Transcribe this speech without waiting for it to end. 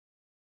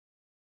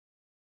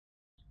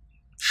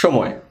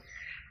সময়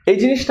এই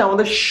জিনিসটা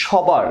আমাদের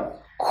সবার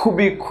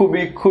খুবই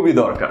খুবই খুবই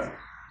দরকার।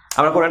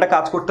 আমরা কোনো একটা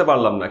কাজ করতে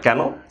পারলাম না, কেন?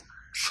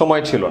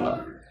 সময় ছিল না।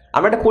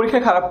 আমরা একটা পরীক্ষা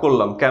খারাপ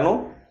করলাম, কেন?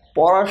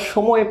 পড়ার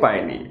সময়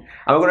পাইনি।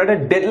 আমরা কোনো একটা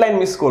ডেডলাইন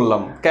মিস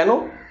করলাম, কেন?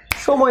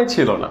 সময়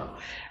ছিল না।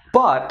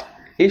 বাট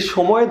এই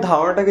সময়ের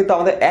ধারণাটা কিন্তু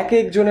আমাদের এক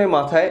একজনের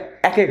মাথায়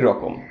এক এক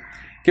রকম।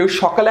 কেউ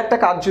সকালে একটা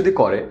কাজ যদি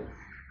করে,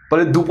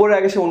 তাহলে দুপুরের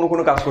আগে সে অন্য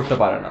কোনো কাজ করতে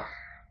পারে না।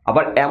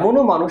 আবার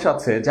এমনও মানুষ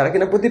আছে যারা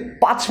কিনা প্রতি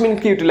 5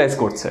 মিনিটকে ইউটিলাইজ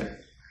করছে।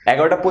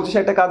 11:25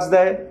 একটা কাজ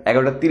দেয়,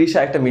 11:30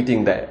 একটা মিটিং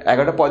দেয়,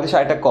 11:35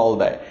 একটা কল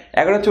দেয়,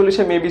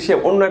 11:40 মেবি সে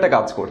অন্য একটা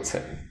কাজ করছে।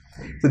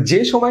 তো যে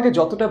সময়কে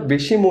যতটা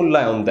বেশি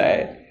মূল্যায়ন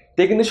দেয়,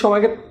 সে কিন্তু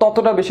সময়কে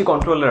ততটা বেশি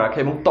কন্ট্রোলে রাখে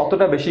এবং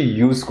ততটা বেশি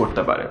ইউজ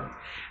করতে পারে।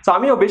 তো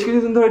আমিও বেশ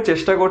কিছুদিন ধরে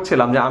চেষ্টা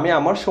করছিলাম যে আমি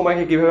আমার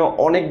সময়কে কীভাবে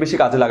অনেক বেশি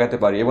কাজে লাগাতে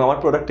পারি এবং আমার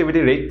প্রোডাক্টিভিটি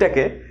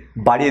রেটটাকে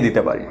বাড়িয়ে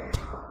দিতে পারি।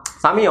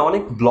 আমি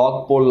অনেক ব্লগ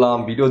পড়লাম,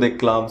 ভিডিও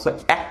দেখলাম। সো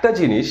একটা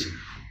জিনিস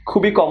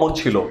খুবই কমন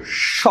ছিল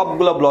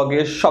সবগুলো ব্লগে,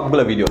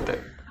 সবগুলো ভিডিওতে।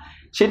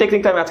 সেই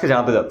টেকনিকটা আমি আজকে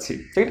জানাতে যাচ্ছি।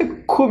 এটা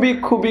খুবই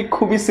খুবই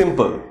খুবই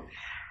সিম্পল।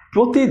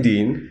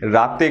 প্রতিদিন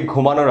রাতে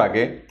ঘুমানোর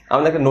আগে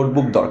আমাদের একটা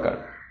নোটবুক দরকার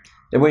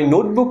এবং এই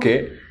নোটবুকে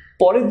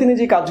পরের দিনে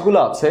যে কাজগুলো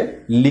আছে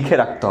লিখে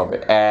রাখতে হবে।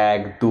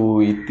 1, 2,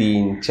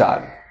 3, 4।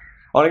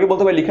 অনেকে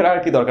বলতে পারে লিখে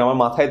রাখার কি দরকার,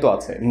 আমার মাথায় তো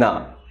আছে। না,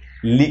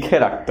 লিখে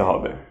রাখতে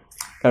হবে।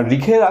 কারণ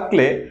লিখে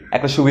রাখলে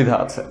একটা সুবিধা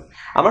আছে।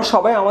 আমরা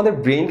সবাই আমাদের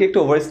ব্রেনকে একটু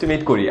ওভার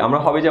এস্টিমেট করি। আমরা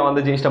ভাবি যে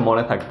আমাদের জিনিসটা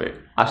মনে থাকবে,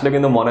 আসলে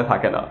কিন্তু মনে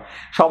থাকে না।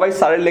 সবাই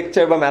স্যারের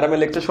লেকচার বা ম্যাডামের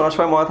লেকচার শোনার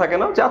সময় মনে থাকে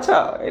না যে আচ্ছা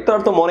এটা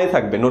আর তো মনেই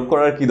থাকবে, নোট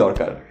করার কি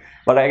দরকার।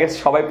 বাট আই গেস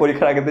সবাই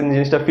পরীক্ষার আগের দিন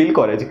জিনিসটা ফিল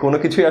করে যে কোনো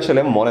কিছুই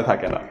আসলে মনে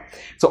থাকে না।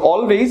 সো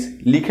অলওয়েজ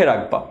লিখে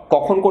রাখবা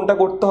কখন কোনটা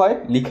করতে হয়।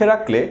 লিখে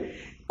রাখলে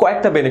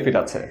কয়েকটা বেনিফিট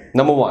আছে।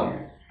 নাম্বার 1,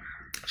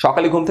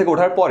 সকালে ঘুম থেকে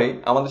ওঠার পরে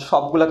আমাদের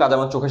সবগুলো কাজ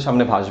আমার চোখের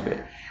সামনে ভাসবে।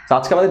 তো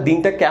আজকে আমাদের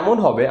দিনটা কেমন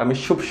হবে আমি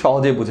খুব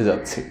সহজেই বুঝে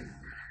যাচ্ছি।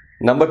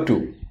 নাম্বার 2,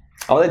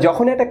 আমাদের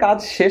যখনই একটা কাজ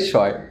শেষ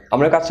হয়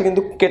আমরা কাজটা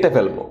কিন্তু কেটে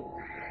ফেলবো।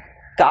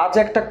 কাজ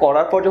একটা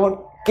করার পর যখন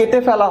কেটে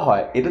ফেলা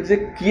হয়, এটা যে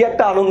কি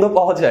একটা আনন্দ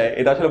পাওয়া যায়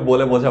এটা আসলে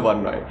বলে বোঝাবার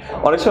নয়।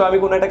 অনেক সময় আমি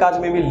কোনো একটা কাজ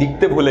মেবি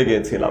লিখতে ভুলে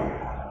গিয়েছিলাম,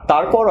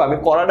 তারপরও আমি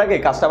করার আগে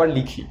কাজটা আবার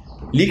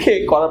লিখে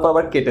করার পর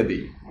আবার কেটে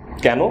দিই।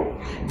 কেন?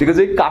 বিকজ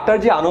এই কাটার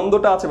যে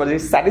আনন্দটা আছে বা যে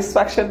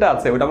স্যাটিসফ্যাকশনটা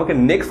আছে ওটা আমাকে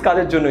নেক্সট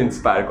কাজের জন্য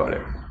ইন্সপায়ার করে।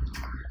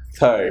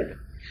 থার্ড,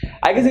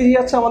 আই গেস এই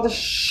হচ্ছে আমাদের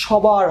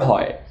সবার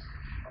হয়।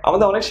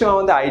 আমাদের অনেক সময়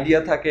আমাদের আইডিয়া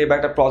থাকে বা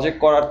একটা প্রজেক্ট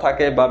করার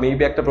থাকে বা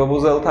মেবি একটা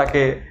প্রপোজাল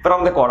থাকে, বাট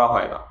আমাদের করা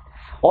হয় না।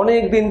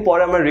 অনেক দিন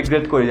পরে আমরা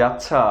রিগ্রেট করি যে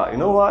আচ্ছা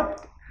ইউনো হোয়াট,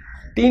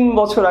 3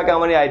 বছর আগে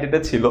আমার এই আইডিয়াটা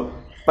ছিল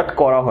বাট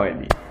করা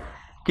হয়নি।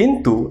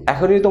 কিন্তু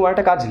এখন যদি তোমার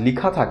একটা কাজ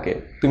লেখা থাকে,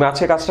 তুমি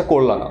আজকে কাজটা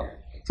করলা না,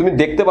 তুমি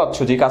দেখতে পাচ্ছ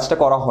যে কাজটা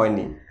করা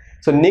হয়নি।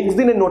 সো নেক্সট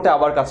দিনের নোটে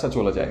আবার কাজটা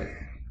চলে যায়।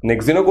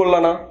 নেক্সট দিনও করলা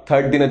না,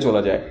 3rd দিনে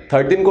চলে যায়,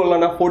 3rd দিন করলা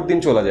না, 4th দিন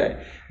চলে যায়,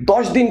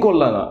 10 দিন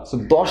করলা না। সো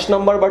 10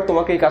 নাম্বার বার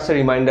তোমাকে এই কাজটা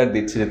রিমাইন্ডার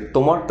দিচ্ছে যে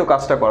তোমার তো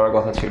কাজটা করার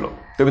কথা ছিল,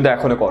 তুমি তো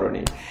এখনো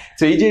করোনি।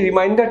 তো এই যে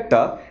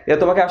রিমাইন্ডারটা, এটা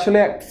তোমাকে আসলে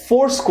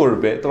ফোর্স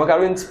করবে, তোমাকে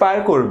আরো ইন্সপায়ার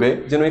করবে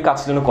যেন এই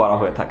কাজটা যেন করা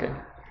হয়ে থাকে।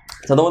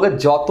 তো তোমাদের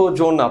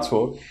যতজন আছো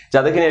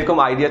যাদের কিনা এরকম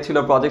আইডিয়া ছিল,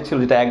 প্রজেক্ট ছিল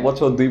যেটা 1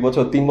 বছর 2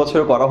 বছর 3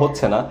 বছরও করা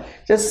হচ্ছে না,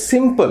 যে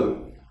সিম্পল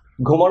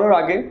ঘুমানোর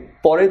আগে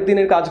পরের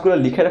দিনের কাজগুলো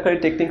লিখে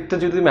রাখার টেকনিকটা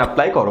যদি তুমি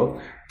অ্যাপ্লাই করো,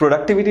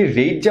 প্রোডাক্টিভিটি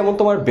রেট যেমন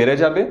তোমার বেড়ে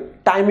যাবে,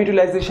 টাইম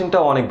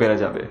ইউটিলাইজেশনটাও অনেক বেড়ে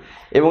যাবে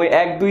এবং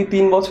 1, 2,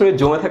 3 বছরের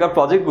জমে থাকা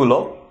প্রজেক্টগুলো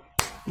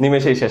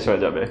নিমেষেই শেষ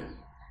হয়ে যাবে।